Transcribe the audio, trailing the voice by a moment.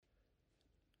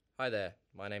Hi there,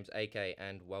 my name's AK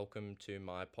and welcome to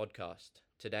my podcast.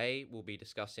 Today we'll be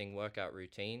discussing workout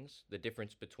routines, the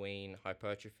difference between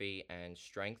hypertrophy and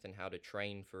strength and how to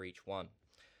train for each one.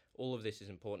 All of this is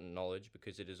important knowledge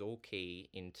because it is all key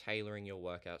in tailoring your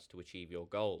workouts to achieve your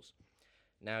goals.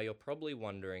 Now you're probably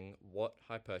wondering what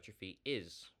hypertrophy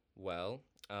is. Well,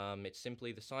 it's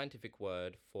simply the scientific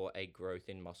word for a growth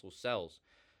in muscle cells.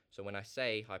 So when I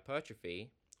say hypertrophy,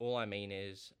 all I mean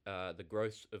is the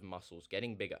growth of muscles,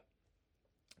 getting bigger.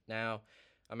 Now,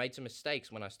 I made some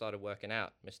mistakes when I started working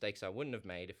out, mistakes I wouldn't have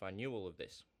made if I knew all of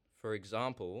this. For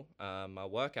example, my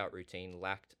workout routine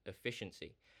lacked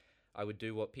efficiency. I would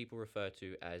do what people refer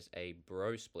to as a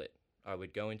bro split. I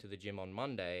would go into the gym on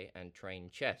Monday and train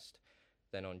chest.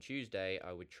 Then on Tuesday,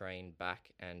 I would train back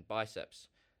and biceps.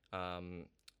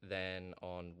 Then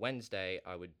on Wednesday,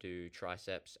 I would do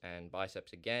triceps and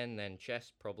biceps again, then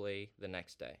chest probably the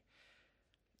next day.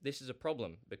 This is a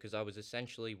problem because I was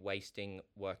essentially wasting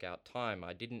workout time.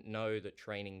 I didn't know that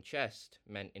training chest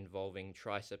meant involving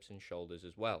triceps and shoulders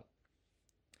as well.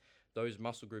 Those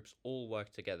muscle groups all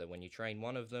work together. When you train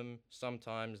one of them,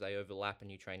 sometimes they overlap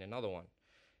and you train another one.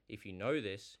 If you know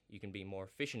this, you can be more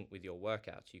efficient with your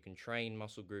workouts. You can train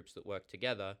muscle groups that work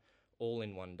together all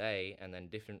in one day and then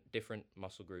different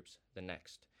muscle groups the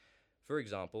next. For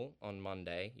example, on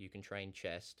Monday, you can train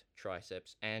chest,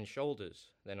 triceps, and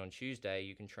shoulders. Then on Tuesday,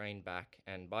 you can train back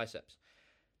and biceps.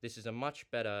 This is a much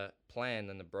better plan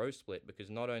than the bro split because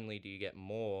not only do you get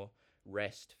more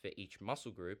rest for each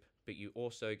muscle group, but you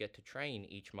also get to train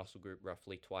each muscle group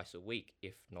roughly twice a week,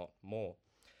 if not more.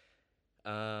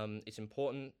 It's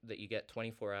important that you get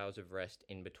 24 hours of rest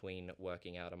in between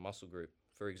working out a muscle group.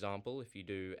 For example, if you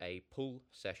do a pull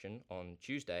session on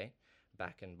Tuesday,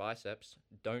 back and biceps,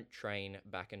 don't train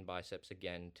back and biceps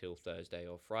again till Thursday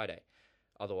or Friday.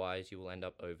 Otherwise, you will end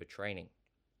up overtraining.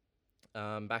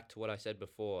 Back to what I said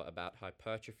before about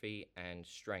hypertrophy and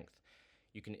strength.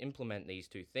 You can implement these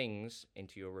two things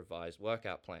into your revised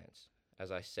workout plans.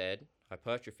 As I said,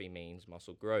 hypertrophy means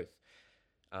muscle growth.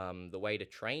 The way to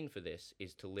train for this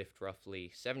is to lift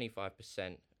roughly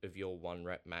 75% of your 1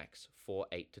 rep max for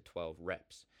 8 to 12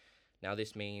 reps. Now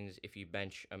this means if you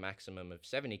bench a maximum of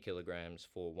 70 kilograms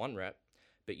for 1 rep,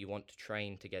 but you want to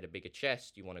train to get a bigger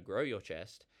chest, you want to grow your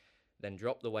chest, then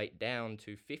drop the weight down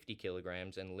to 50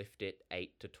 kilograms and lift it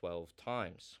 8 to 12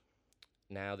 times.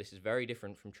 Now this is very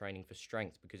different from training for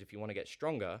strength because if you want to get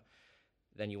stronger,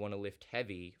 then you want to lift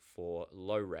heavy for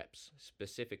low reps,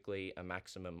 specifically a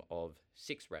maximum of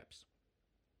 6 reps.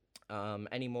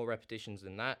 Any more repetitions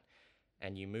than that,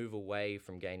 and you move away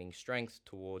from gaining strength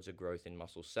towards a growth in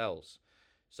muscle cells.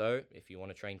 So if you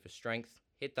want to train for strength,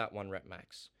 hit that 1 rep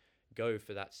max. Go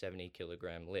for that 70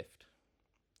 kilogram lift.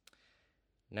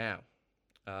 Now,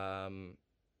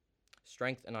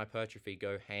 strength and hypertrophy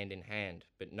go hand in hand,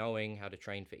 but knowing how to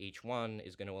train for each one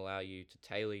is going to allow you to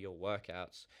tailor your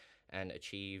workouts and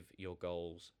achieve your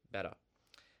goals better.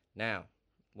 Now,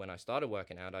 when I started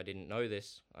working out, I didn't know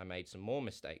this. I made some more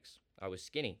mistakes. I was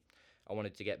skinny. I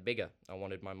wanted to get bigger. I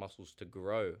wanted my muscles to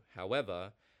grow.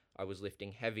 However, I was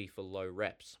lifting heavy for low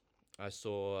reps. I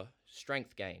saw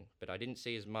strength gain, but I didn't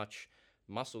see as much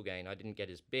muscle gain. I didn't get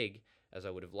as big as I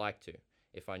would have liked to.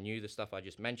 If I knew the stuff I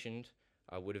just mentioned,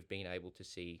 I would have been able to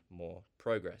see more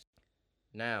progress.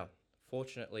 Now,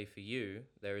 fortunately for you,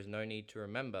 there is no need to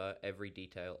remember every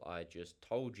detail I just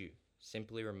told you.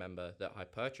 Simply remember that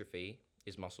hypertrophy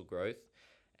is muscle growth,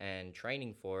 and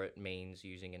training for it means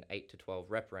using an 8 to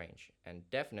 12 rep range. And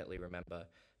definitely remember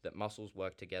that muscles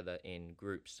work together in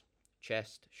groups.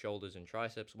 Chest, shoulders, and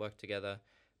triceps work together,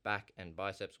 back and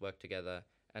biceps work together,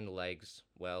 and legs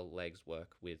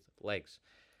work with legs.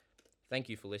 Thank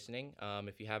you for listening.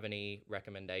 If you have any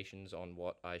recommendations on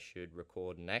what I should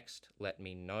record next, let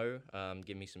me know.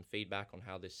 Give me some feedback on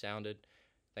how this sounded.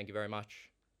 Thank you very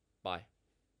much. Bye.